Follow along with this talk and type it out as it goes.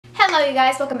Hello you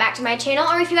guys, welcome back to my channel,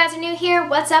 or if you guys are new here,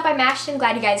 what's up? I'm Ashton,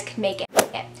 glad you guys could make it.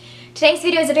 Today's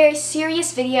video is a very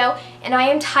serious video, and I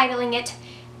am titling it,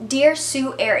 Dear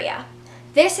Sault Area.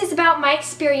 This is about my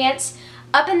experience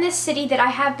up in this city that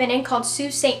I have been in called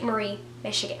Sault Ste. Marie,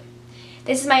 Michigan.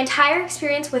 This is my entire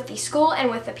experience with the school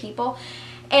and with the people,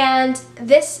 and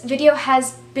this video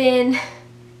has been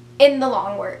in the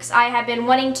long works. I have been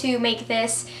wanting to make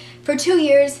this for 2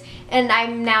 years, and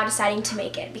I'm now deciding to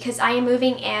make it because I am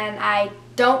moving and I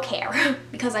don't care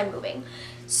because I'm moving.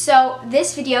 So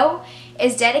this video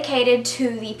is dedicated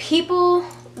to the people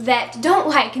that don't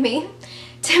like me,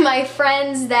 to my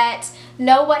friends that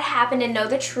know what happened and know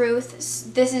the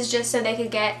truth. This is just so they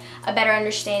could get a better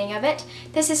understanding of it.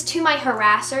 This is to my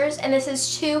harassers, and this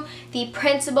is to the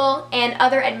principal and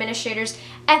other administrators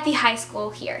at the high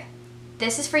school here.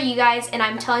 This is for you guys, and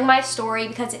I'm telling my story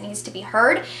because it needs to be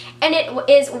heard, and it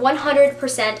is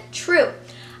 100% true.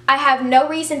 I have no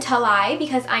reason to lie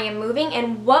because I am moving,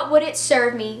 and what would it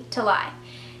serve me to lie?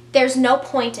 There's no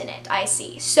point in it, I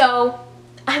see. So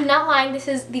I'm not lying. This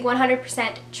is the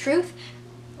 100% truth.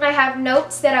 I have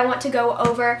notes that I want to go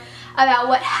over about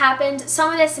what happened.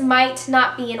 Some of this might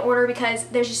not be in order because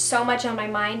there's just so much on my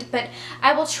mind, but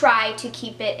I will try to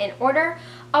keep it in order.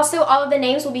 Also, all of the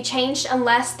names will be changed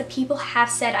unless the people have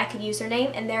said I could use their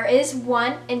name, and there is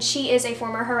one, and she is a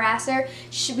former harasser.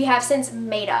 We have since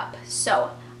made up,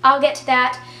 so I'll get to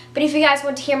that. But if you guys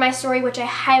want to hear my story, which I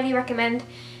highly recommend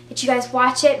that you guys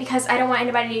watch it because I don't want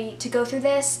anybody to go through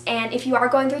this, and if you are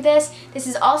going through this, this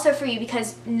is also for you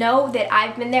because know that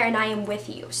I've been there and I am with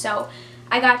you. So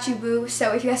I got you, boo.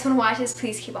 So if you guys want to watch this,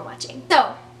 please keep on watching.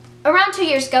 So around 2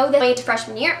 years ago, going into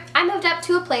freshman year, I moved up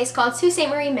to a place called Sault Ste.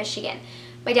 Marie, Michigan.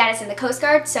 My dad is in the Coast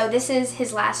Guard, so this is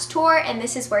his last tour, and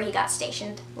this is where he got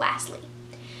stationed lastly.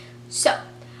 So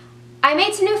I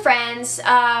made some new friends.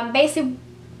 Basically,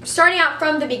 starting out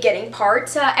from the beginning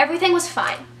part, everything was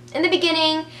fine. In the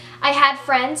beginning, I had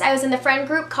friends. I was in the friend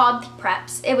group called the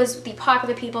Preps. It was the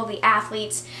popular people, the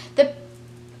athletes, the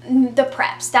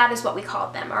Preps. That is what we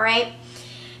called them, all right?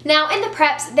 Now, in the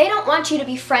Preps, they don't want you to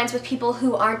be friends with people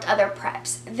who aren't other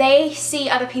Preps. They see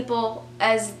other people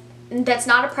as that's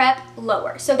not a prep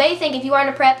lower. So they think if you aren't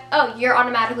a prep, oh, you're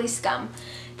automatically scum.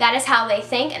 That is how they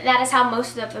think, and that is how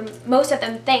most of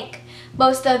them think.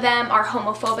 Most of them are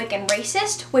homophobic and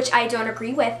racist, which I don't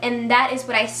agree with, and that is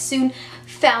what I soon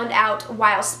found out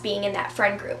whilst being in that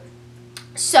friend group.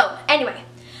 So anyway,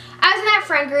 I was in that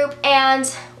friend group, and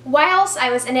whilst I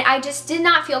was in it, I just did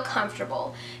not feel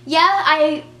comfortable. Yeah,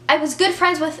 I was good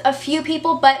friends with a few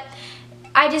people, but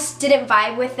I just didn't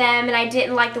vibe with them, and I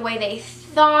didn't like the way they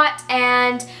thought,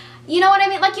 and you know what I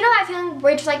mean? Like, you know that feeling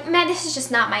where you're just like, man, this is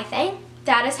just not my thing?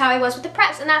 That is how I was with the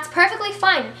Preps, and that's perfectly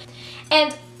fine.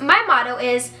 And my motto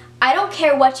is, I don't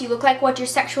care what you look like, what your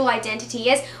sexual identity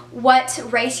is, what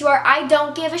race you are, I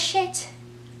don't give a shit.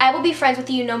 I will be friends with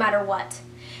you no matter what.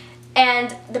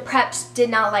 And the Preps did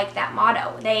not like that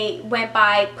motto. They went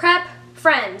by prep,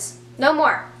 friends, no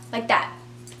more, like that.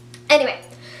 Anyway,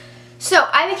 so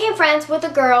I became friends with a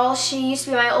girl. She used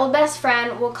to be my old best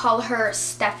friend. We'll call her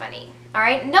Stephanie.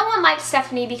 Alright? No one liked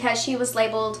Stephanie because she was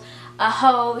labeled a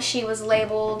hoe. She was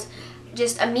labeled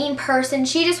just a mean person.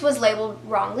 She just was labeled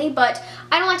wrongly, but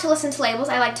I don't like to listen to labels.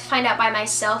 I like to find out by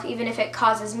myself, even if it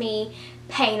causes me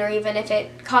pain or even if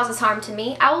it causes harm to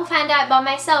me. I will find out by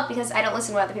myself because I don't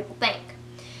listen to what other people think.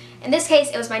 In this case,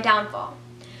 it was my downfall.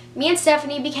 Me and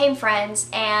Stephanie became friends,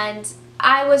 and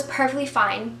I was perfectly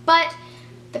fine, but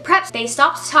the Preps, they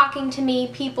stopped talking to me.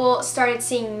 People started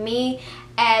seeing me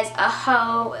as a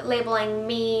hoe, labeling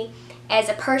me as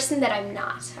a person that I'm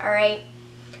not, alright?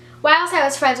 Whilst I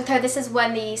was friends with her, this is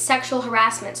when the sexual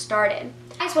harassment started.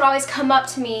 Guys would always come up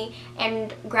to me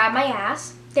and grab my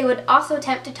ass. They would also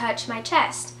attempt to touch my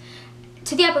chest.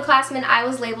 To the upperclassmen, I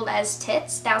was labeled as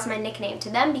Tits. That was my nickname to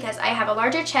them because I have a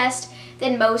larger chest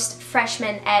than most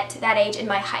freshmen at that age in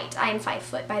my height. I am 5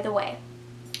 foot, by the way.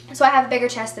 So I have a bigger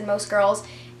chest than most girls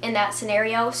in that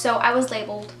scenario, so I was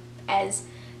labeled as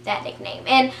that nickname.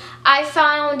 And I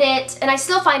found it, and I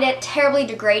still find it, terribly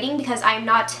degrading because I'm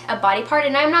not a body part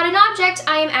and I'm not an object.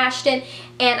 I am Ashton,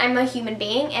 and I'm a human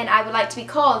being, and I would like to be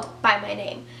called by my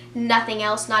name. Nothing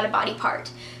else, not a body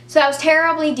part. So that was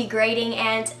terribly degrading,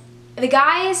 and the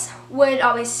guys would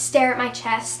always stare at my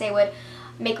chest. They would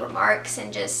make remarks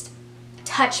and just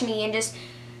touch me and just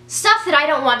stuff that I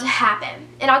don't want to happen,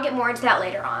 and I'll get more into that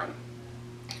later on.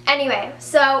 Anyway,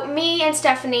 so me and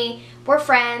Stephanie were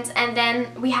friends, and then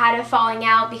we had a falling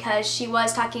out because she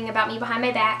was talking about me behind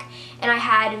my back, and I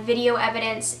had video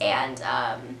evidence and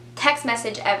text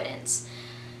message evidence.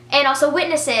 and also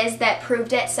witnesses that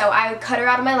proved it, so I cut her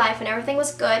out of my life and everything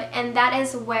was good, and that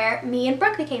is where me and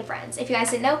Brooke became friends. If you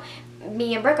guys didn't know,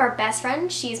 me and Brooke are best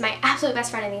friends. She's my absolute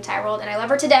best friend in the entire world, and I love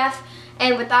her to death,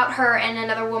 and without her and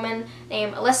another woman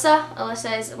named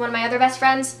Alyssa is one of my other best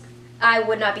friends, I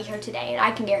would not be here today, and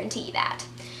I can guarantee that.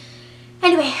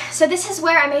 Anyway, so this is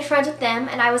where I made friends with them,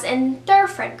 and I was in their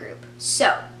friend group.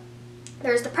 So,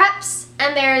 there's the preps,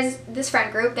 and there's this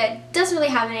friend group that doesn't really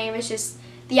have a name, it's just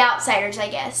the outsiders, I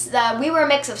guess. We were a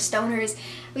mix of stoners,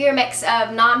 we were a mix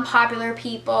of non-popular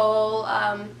people,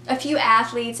 a few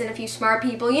athletes, and a few smart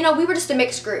people. You know, we were just a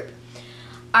mixed group.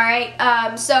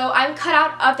 Alright, so I'm cut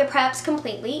out of the preps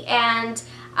completely, and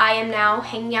I am now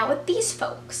hanging out with these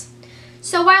folks.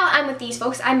 So while I'm with these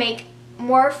folks, I make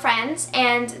more friends,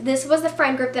 and this was the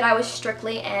friend group that I was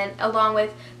strictly in, along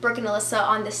with Brooke and Alyssa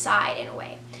on the side in a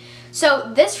way.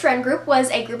 So this friend group was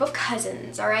a group of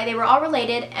cousins, alright? They were all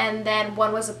related, and then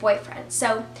one was a boyfriend.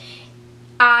 So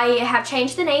I have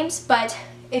changed the names, but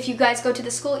if you guys go to the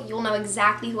school, you'll know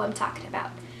exactly who I'm talking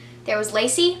about. There was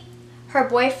Lacey, her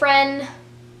boyfriend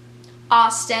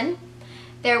Ashton,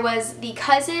 there was the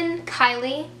cousin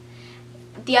Kylie,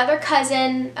 the other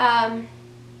cousin,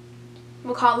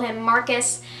 we'll call him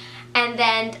Marcus, and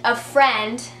then a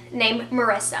friend named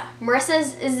Marissa.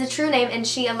 Marissa is the true name, and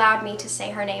she allowed me to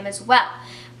say her name as well.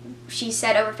 She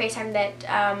said over FaceTime that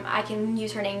I can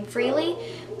use her name freely.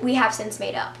 We have since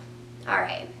made up.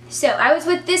 Alright, so I was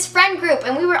with this friend group,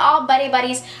 and we were all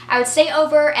buddies. I would stay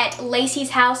over at Lacey's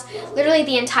house literally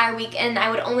the entire week, and I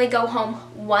would only go home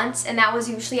once, and that was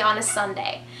usually on a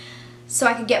Sunday, so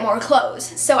I could get more clothes.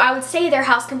 So I would stay at their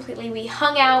house completely. We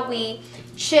hung out, we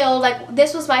chilled. Like,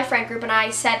 this was my friend group, and I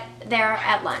sat there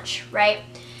at lunch, right?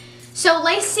 So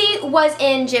Lacey was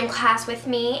in gym class with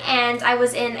me, and I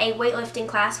was in a weightlifting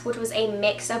class, which was a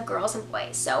mix of girls and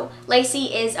boys. So Lacey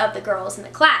is of the girls in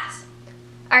the class.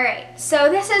 Alright,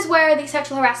 so this is where the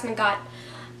sexual harassment got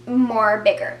more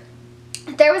bigger.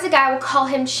 There was a guy, we'll call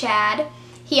him Chad.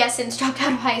 He has since dropped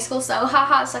out of high school, so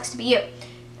haha, sucks to be you.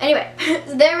 Anyway,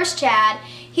 there was Chad.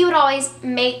 He would always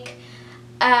make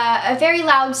a very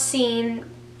loud scene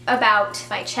about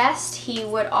my chest. He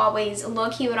would always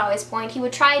look, he would always point, he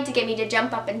would try to get me to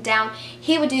jump up and down.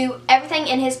 He would do everything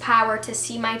in his power to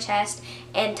see my chest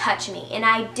and touch me, and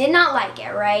I did not like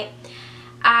it, right?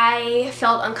 I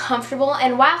felt uncomfortable,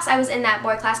 and whilst I was in that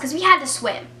boy class, because we had to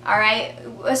swim, alright?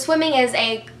 Swimming is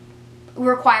a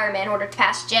requirement in order to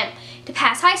pass gym. To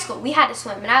pass high school, we had to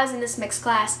swim, and I was in this mixed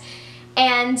class,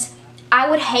 and I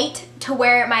would hate to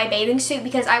wear my bathing suit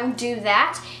because I would do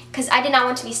that because I did not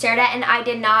want to be stared at, and I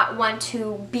did not want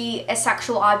to be a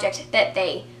sexual object that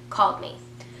they called me.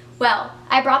 Well,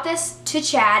 I brought this to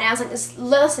Chad, and I was like,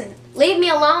 listen, leave me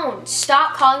alone.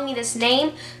 Stop calling me this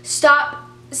name. Stop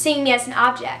seeing me as an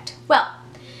object. Well,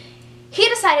 he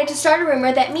decided to start a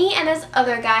rumor that me and this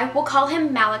other guy, we'll call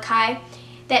him Malachi,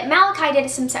 that Malachi did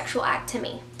some sexual act to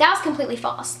me. That was completely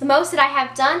false. The most that I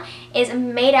have done is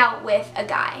made out with a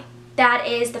guy. That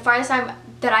is the farthest time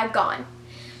that I've gone.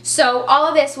 So all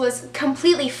of this was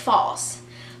completely false.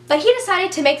 But he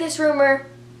decided to make this rumor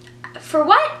for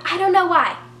what? I don't know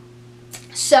why.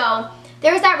 So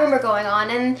there was that rumor going on,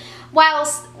 and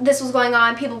whilst this was going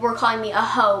on, people were calling me a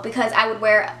hoe because I would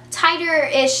wear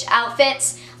tighter-ish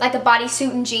outfits, like a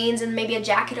bodysuit and jeans and maybe a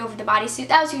jacket over the bodysuit.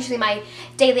 That was usually my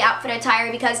daily outfit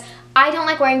attire because I don't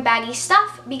like wearing baggy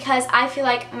stuff because I feel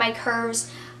like my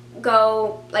curves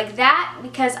go like that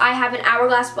because I have an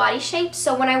hourglass body shape.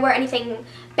 So when I wear anything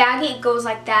baggy, it goes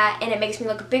like that, and it makes me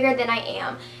look bigger than I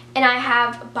am. And I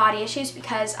have body issues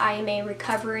because I am a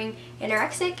recovering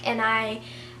anorexic, and I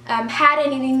had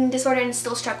an eating disorder and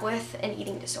still struggle with an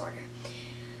eating disorder.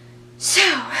 So,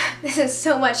 this is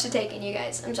so much to take in, you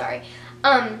guys. I'm sorry.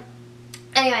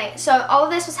 Anyway, so all of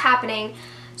this was happening.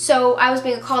 So I was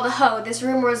being called a hoe. This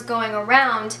rumor was going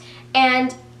around,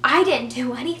 and I didn't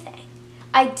do anything.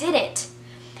 I didn't.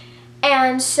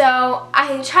 And so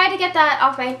I tried to get that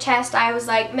off my chest. I was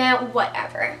like, man,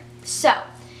 whatever. So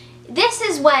this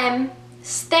is when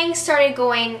things started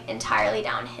going entirely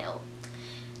downhill.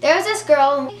 There was this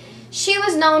girl, she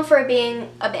was known for being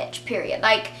a bitch, period.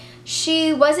 Like,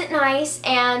 she wasn't nice,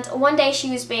 and one day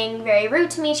she was being very rude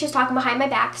to me. She was talking behind my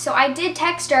back, so I did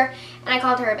text her, and I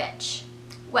called her a bitch.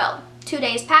 Well, 2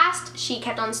 days passed, she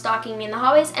kept on stalking me in the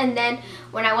hallways, and then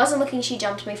when I wasn't looking, she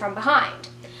jumped me from behind.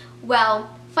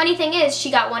 Well, funny thing is, she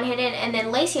got one hit in, and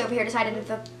then Lacey over here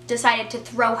decided to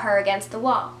throw her against the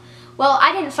wall. Well,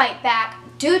 I didn't fight back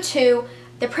due to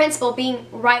the principal being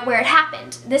right where it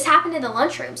happened. This happened in the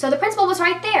lunchroom, so the principal was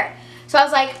right there. So I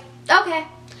was like, okay.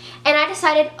 And I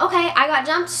decided, okay, I got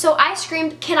jumped, so I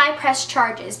screamed, "Can I press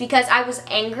charges?" because I was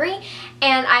angry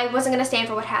and I wasn't going to stand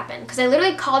for what happened. Because I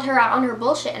literally called her out on her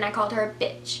bullshit and I called her a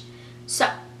bitch. So,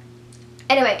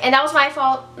 anyway, and that was my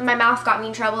fault. My mouth got me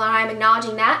in trouble and I'm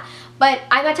acknowledging that. But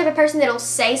I'm that type of person that'll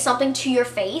say something to your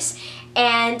face,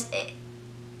 and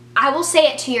I will say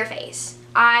it to your face.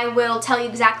 I will tell you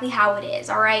exactly how it is,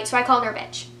 alright? So I called her a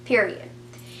bitch, period.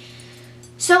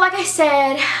 So like I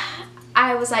said,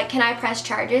 I was like, "Can I press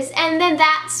charges?" And then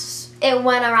it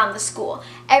went around the school.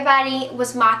 Everybody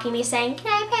was mocking me saying, "Can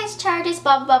I press charges?"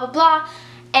 Blah, blah, blah, blah, blah.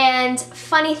 And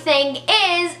funny thing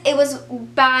is, it was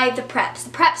by the preps. The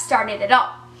prep started it all.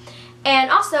 And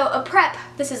also a prep,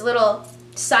 this is a little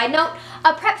side note,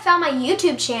 a prep found my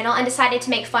YouTube channel and decided to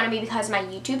make fun of me because of my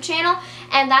YouTube channel.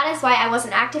 And that is why I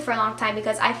wasn't active for a long time,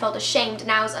 because I felt ashamed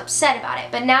and I was upset about it.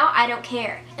 But now I don't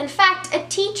care. In fact, a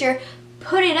teacher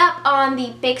put it up on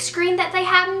the big screen that they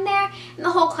had in there, and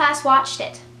the whole class watched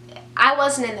it. I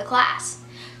wasn't in the class.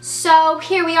 So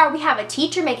here we are, we have a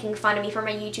teacher making fun of me for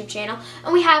my YouTube channel,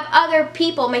 and we have other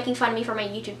people making fun of me for my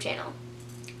YouTube channel.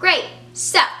 Great.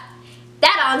 So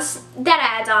that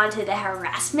adds on to the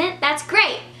harassment. That's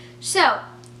great. So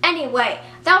anyway,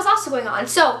 that was also going on.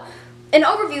 So an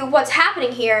overview of what's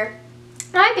happening here.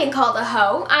 I'm being called a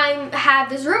hoe. I have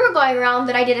this rumor going around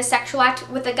that I did a sexual act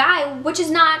with a guy, which is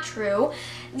not true.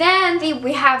 Then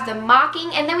we have the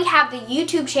mocking, and then we have the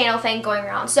YouTube channel thing going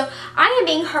around. So I am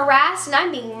being harassed, and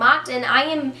I'm being mocked, and I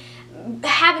am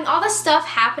having all this stuff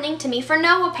happening to me for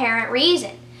no apparent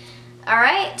reason.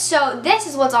 Alright, so this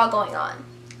is what's all going on.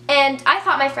 And I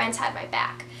thought my friends had my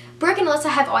back. Brooke and Alyssa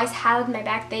have always had my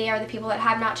back. They are the people that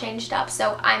have not changed up,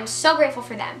 so I'm so grateful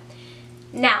for them.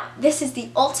 Now, this is the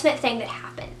ultimate thing that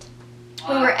happened.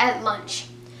 We were at lunch.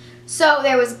 So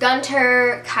there was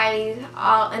Gunter, Kylie,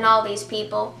 and all these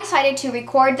people. I decided to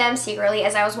record them secretly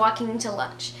as I was walking into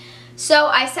lunch. So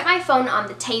I set my phone on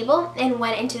the table and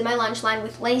went into my lunch line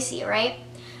with Lacey, right?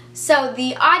 So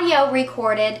the audio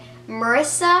recorded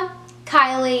Marissa,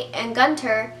 Kylie, and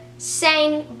Gunter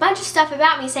saying a bunch of stuff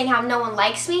about me, saying how no one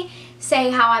likes me,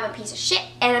 saying how I'm a piece of shit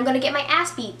and I'm going to get my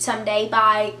ass beat someday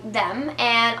by them,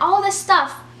 and all this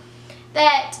stuff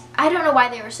that I don't know why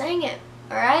they were saying it,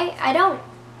 alright? I don't.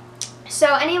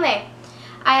 So anyway,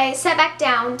 I sat back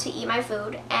down to eat my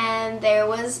food, and there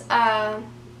was, I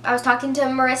was talking to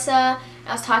Marissa,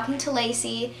 I was talking to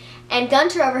Lacey, and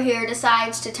Gunter over here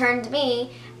decides to turn to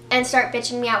me and start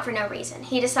bitching me out for no reason.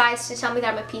 He decides to tell me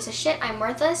that I'm a piece of shit, I'm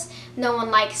worthless, no one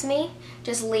likes me,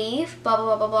 just leave, blah,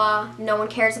 blah, blah, blah, blah, no one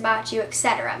cares about you,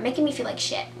 etc. Making me feel like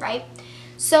shit, right?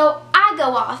 So I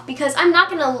go off because I'm not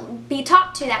going to be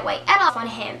talked to that way at all on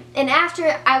him. And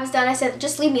after I was done, I said,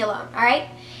 "Just leave me alone, alright?"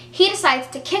 He decides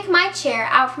to kick my chair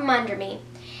out from under me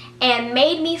and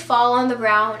made me fall on the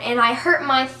ground, and I hurt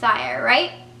my thigh,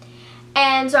 right?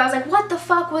 And so I was like, what the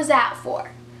fuck was that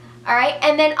for? Alright,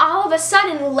 and then all of a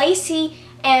sudden, Lacey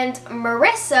and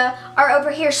Marissa are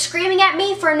over here screaming at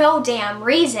me for no damn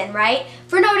reason, right?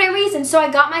 For no damn reason. So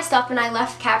I got my stuff and I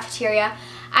left the cafeteria.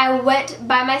 I went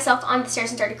by myself on the stairs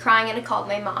and started crying, and I called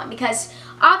my mom because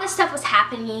all this stuff was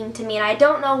happening to me and I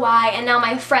don't know why, and now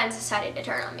my friends decided to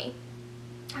turn on me.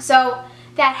 So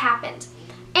that happened.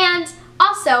 And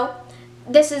also,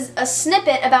 this is a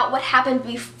snippet about what happened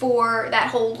before that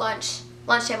whole lunch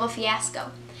table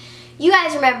fiasco. You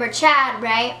guys remember Chad,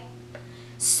 right?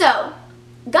 So,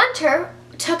 Gunter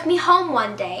took me home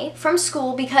one day from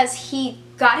school because he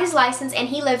got his license and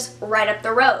he lives right up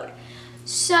the road.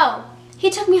 So, he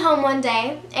took me home one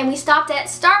day and we stopped at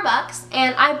Starbucks,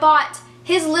 and I bought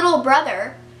his little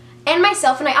brother and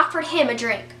myself, and I offered him a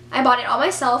drink. I bought it all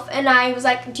myself, and I was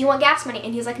like, "Do you want gas money?"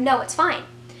 And he was like, "No, it's fine."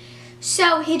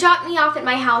 So he dropped me off at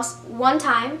my house one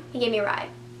time. He gave me a ride.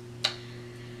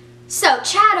 So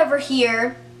Chad over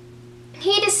here,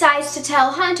 he decides to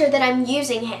tell Hunter that I'm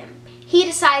using him. He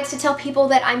decides to tell people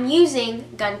that I'm using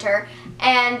Gunter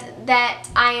and that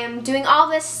I am doing all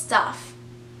this stuff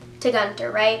to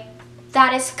Gunter, right?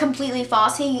 That is completely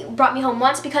false. He brought me home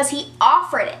once because he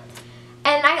offered it.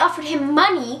 And I offered him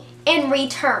money in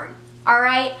return,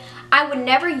 alright? I would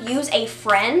never use a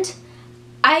friend.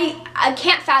 I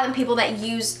can't fathom people that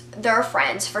use their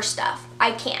friends for stuff.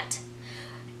 I can't.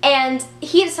 And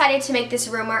he decided to make this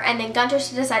rumor, and then Gunter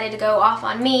decided to go off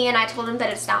on me, and I told him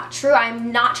that it's not true.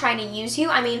 I'm not trying to use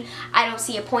you. I mean, I don't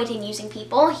see a point in using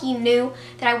people. He knew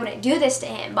that I wouldn't do this to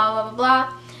him, blah, blah, blah,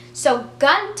 blah. So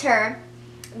Gunter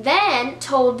then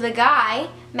told the guy,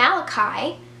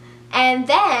 Malachi, and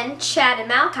then Chad and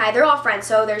Malachi, they're all friends.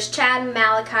 So there's Chad,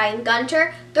 Malachi, and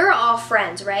Gunter. They're all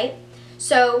friends, right?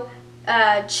 So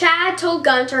Chad told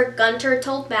Gunter, Gunter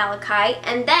told Malachi,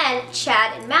 and then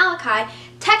Chad and Malachi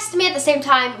texted texting me at the same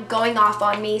time, going off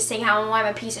on me, saying how I'm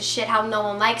a piece of shit, how no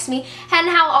one likes me, and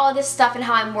how all this stuff and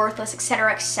how I'm worthless,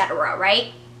 etc., etc.,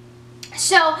 right?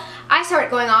 So I started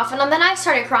going off, and then I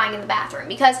started crying in the bathroom,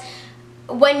 because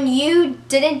when you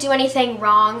didn't do anything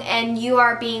wrong and you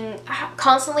are being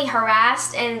constantly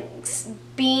harassed and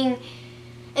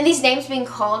these names being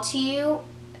called to you,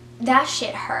 that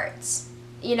shit hurts,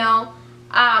 you know?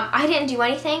 I didn't do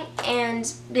anything, and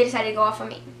they decided to go off on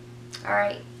me.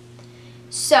 Alright.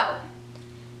 So,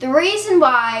 the reason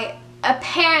why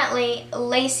apparently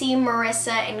Lacey,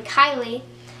 Marissa, and Kylie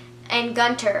and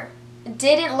Gunter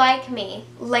didn't like me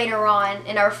later on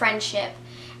in our friendship,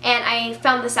 and I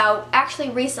found this out actually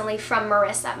recently from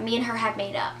Marissa. Me and her have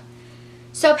made up.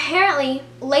 So apparently,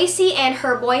 Lacey and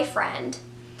her boyfriend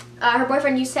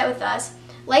used to sit with us.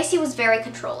 Lacey was very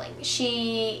controlling.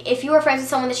 If you were friends with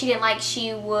someone that she didn't like,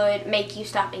 she would make you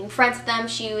stop being friends with them.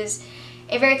 She was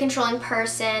a very controlling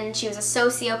person. She was a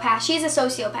sociopath. She's a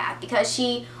sociopath because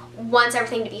she wants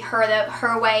everything to be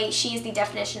her way. She's the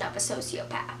definition of a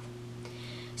sociopath.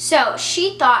 So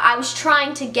she thought I was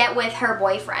trying to get with her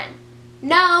boyfriend.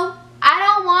 No,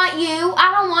 I don't want you.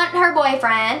 I don't want her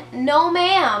boyfriend. No,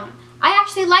 ma'am. I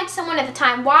actually liked someone at the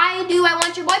time. Why do I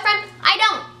want your boyfriend? I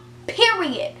don't.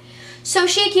 Period. So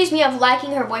she accused me of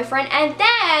liking her boyfriend, and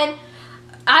then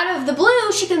out of the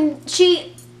blue,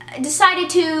 she decided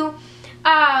to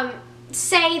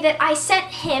say that I sent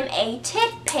him a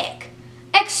tit pic.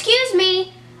 Excuse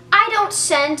me. I don't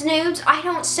send nudes. I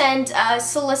don't send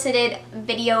solicited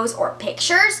videos or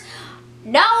pictures.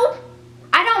 No,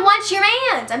 I don't want your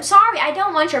mans. I'm sorry, I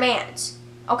don't want your mans.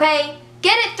 Okay?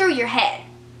 Get it through your head.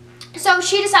 So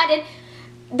she decided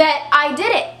that I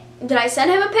did it. Did I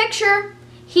send him a picture?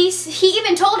 He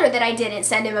even told her that I didn't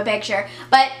send him a picture,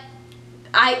 but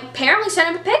I apparently sent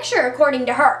him a picture according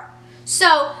to her.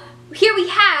 So here we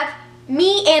have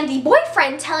me and the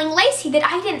boyfriend telling Lacey that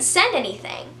I didn't send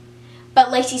anything.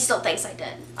 But Lacey still thinks I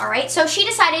did, alright? So she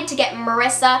decided to get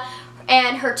Marissa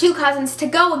and her two cousins to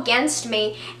go against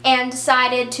me and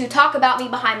decided to talk about me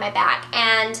behind my back.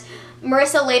 And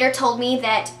Marissa later told me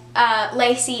that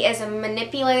Lacey is a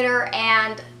manipulator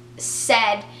and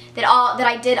said that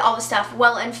I did all the stuff.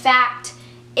 Well, in fact,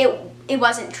 it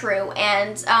wasn't true.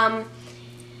 And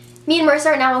me and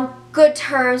Marissa are now on good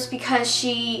terms because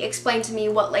she explained to me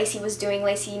what Lacey was doing.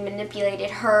 Lacey manipulated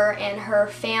her and her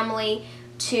family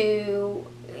to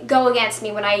go against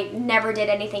me when I never did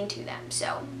anything to them.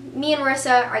 So me and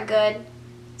Marissa are good.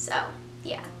 So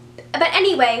yeah. But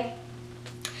anyway,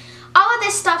 all of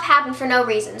this stuff happened for no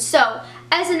reason. So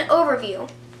as an overview,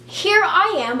 here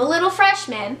I am, a little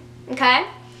freshman, okay,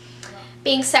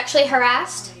 being sexually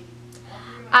harassed.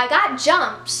 I got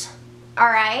jumps,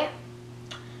 alright.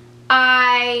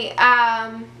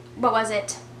 What was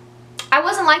it? I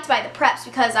wasn't liked by the preps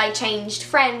because I changed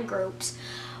friend groups.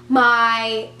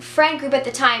 My friend group at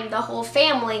the time, the whole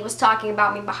family was talking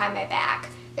about me behind my back.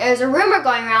 There's a rumor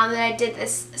going around that I did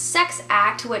this sex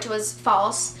act, which was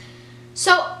false.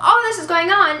 So all this is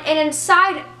going on, and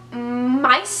inside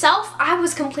myself, I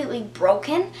was completely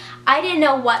broken. I didn't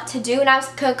know what to do, and I was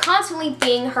constantly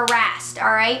being harassed,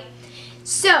 alright?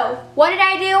 So what did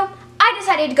I do? I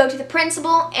decided to go to the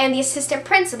principal and the assistant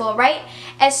principal, right?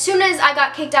 As soon as I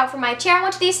got kicked out from my chair, I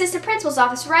went to the assistant principal's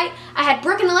office, right? I had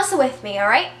Brooke and Alyssa with me,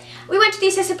 alright? We went to the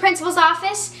assistant principal's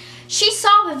office. She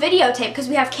saw the videotape, because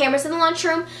we have cameras in the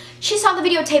lunchroom. She saw the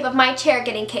videotape of my chair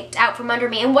getting kicked out from under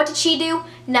me, and what did she do?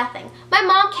 Nothing. My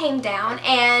mom came down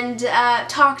and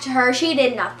talked to her. She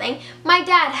did nothing. My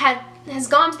dad has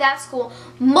gone to that school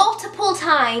multiple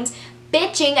times,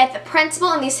 bitching at the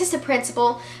principal and the assistant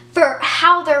principal for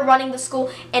how they're running the school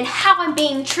and how I'm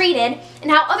being treated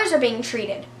and how others are being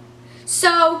treated.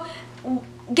 So,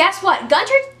 guess what?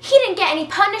 Gunter, he didn't get any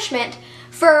punishment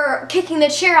for kicking the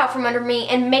chair out from under me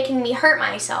and making me hurt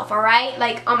myself, alright?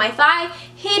 Like, on my thigh,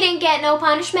 he didn't get no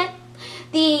punishment.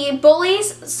 The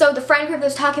bullies, so the friend group that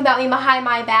was talking about me behind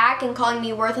my back and calling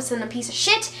me worthless and a piece of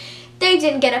shit, they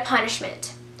didn't get a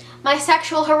punishment. My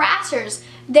sexual harassers,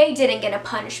 they didn't get a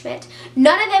punishment.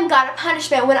 None of them got a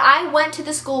punishment when I went to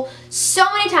the school so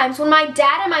many times, when my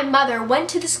dad and my mother went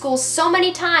to the school so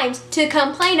many times to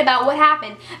complain about what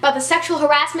happened, about the sexual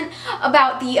harassment,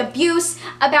 about the abuse,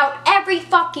 about every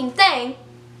fucking thing.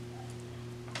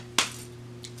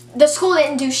 The school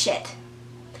didn't do shit.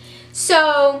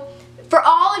 So, for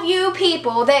all of you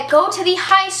people that go to the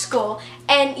high school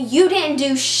and you didn't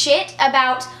do shit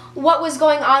about what was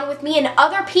going on with me and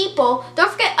other people, don't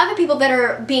forget other people that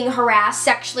are being harassed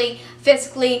sexually,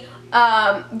 physically,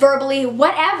 verbally,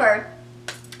 whatever.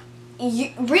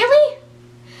 Really?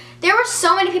 There were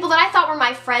so many people that I thought were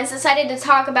my friends decided to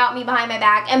talk about me behind my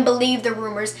back and believe the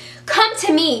rumors. Come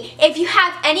to me if you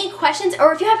have any questions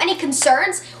or if you have any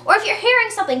concerns or if you're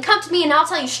hearing something, come to me and I'll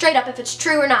tell you straight up if it's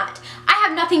true or not. I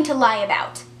have nothing to lie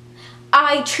about.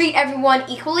 I treat everyone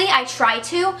equally, I try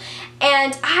to,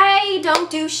 and I don't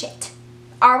do shit.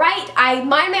 Alright? I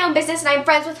mind my own business and I'm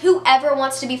friends with whoever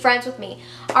wants to be friends with me.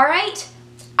 Alright?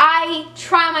 I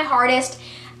try my hardest.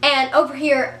 And over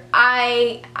here,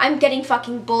 I'm getting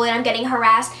fucking bullied, I'm getting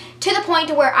harassed, to the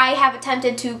point where I have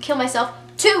attempted to kill myself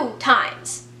 2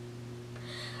 times.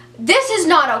 This is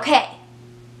not okay.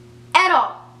 At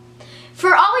all.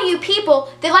 For all of you people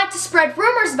that like to spread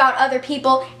rumors about other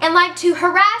people and like to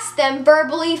harass them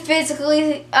verbally,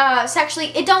 physically, sexually,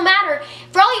 it don't matter.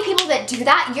 For all you people that do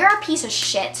that, you're a piece of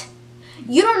shit.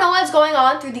 You don't know what's going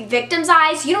on through the victim's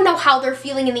eyes. You don't know how they're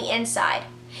feeling in the inside.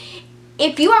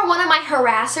 If you are one of my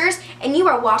harassers and you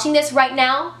are watching this right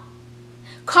now,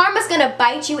 karma's gonna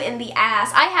bite you in the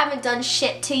ass. I haven't done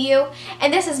shit to you,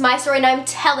 and this is my story and I'm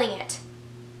telling it.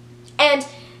 And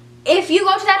if you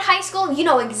go to that high school, you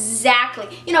know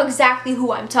exactly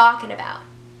who I'm talking about.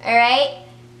 Alright?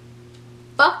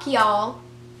 Fuck y'all.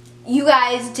 You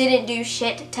guys didn't do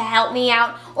shit to help me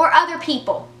out or other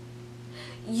people.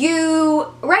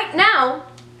 Right now,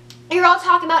 you're all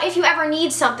talking about if you ever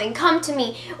need something, come to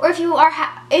me. Or if you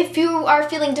are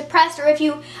feeling depressed or if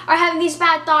you are having these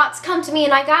bad thoughts, come to me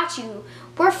and I got you.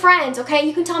 We're friends, okay?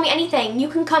 You can tell me anything. You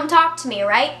can come talk to me,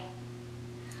 right?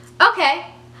 Okay,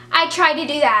 I tried to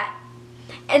do that.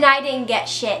 And I didn't get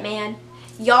shit, man.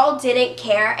 Y'all didn't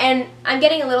care. And I'm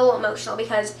getting a little emotional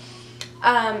because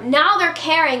now they're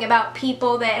caring about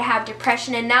people that have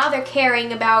depression and now they're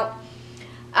caring about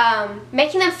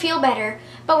making them feel better.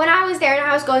 But when I was there and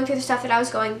I was going through the stuff that I was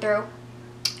going through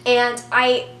and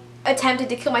I attempted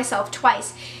to kill myself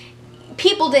twice,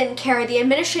 people didn't care. The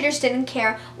administrators didn't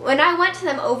care. When I went to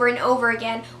them over and over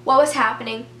again, what was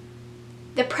happening?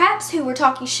 The preps who were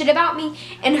talking shit about me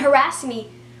and harassing me,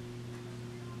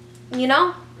 you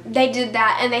know, they did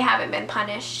that and they haven't been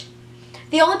punished.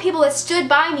 The only people that stood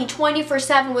by me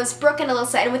 24/7 was Brooke and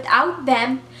Alyssa, and without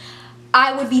them,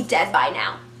 I would be dead by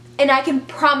now. And I can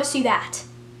promise you that.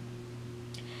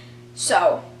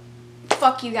 So,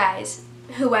 fuck you guys,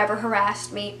 whoever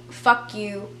harassed me. Fuck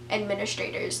you,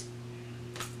 administrators.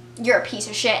 You're a piece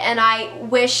of shit, and I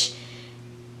wish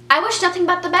nothing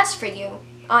but the best for you,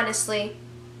 honestly.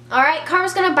 Alright,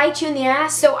 karma's gonna bite you in the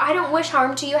ass, so I don't wish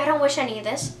harm to you. I don't wish any of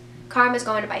this. Karma's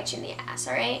going to bite you in the ass,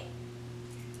 alright?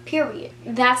 Period.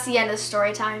 That's the end of the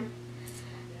story time.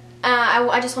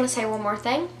 I just want to say one more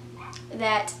thing.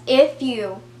 That if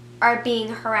you are being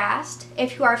harassed,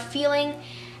 if you are feeling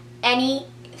any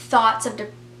thoughts of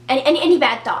any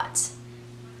bad thoughts,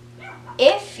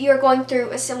 if you're going through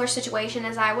a similar situation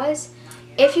as I was,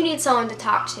 if you need someone to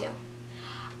talk to,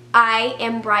 I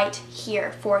am right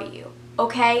here for you,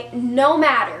 okay? No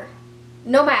matter,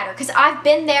 because I've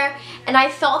been there and I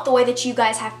felt the way that you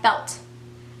guys have felt.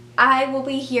 I will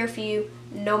be here for you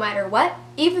no matter what,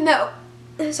 even though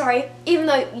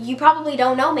you probably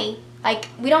don't know me. Like,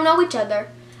 we don't know each other.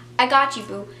 I got you,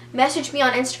 boo. Message me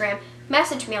on Instagram.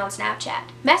 Message me on Snapchat.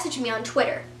 Message me on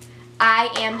Twitter. I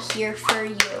am here for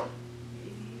you.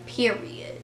 Period.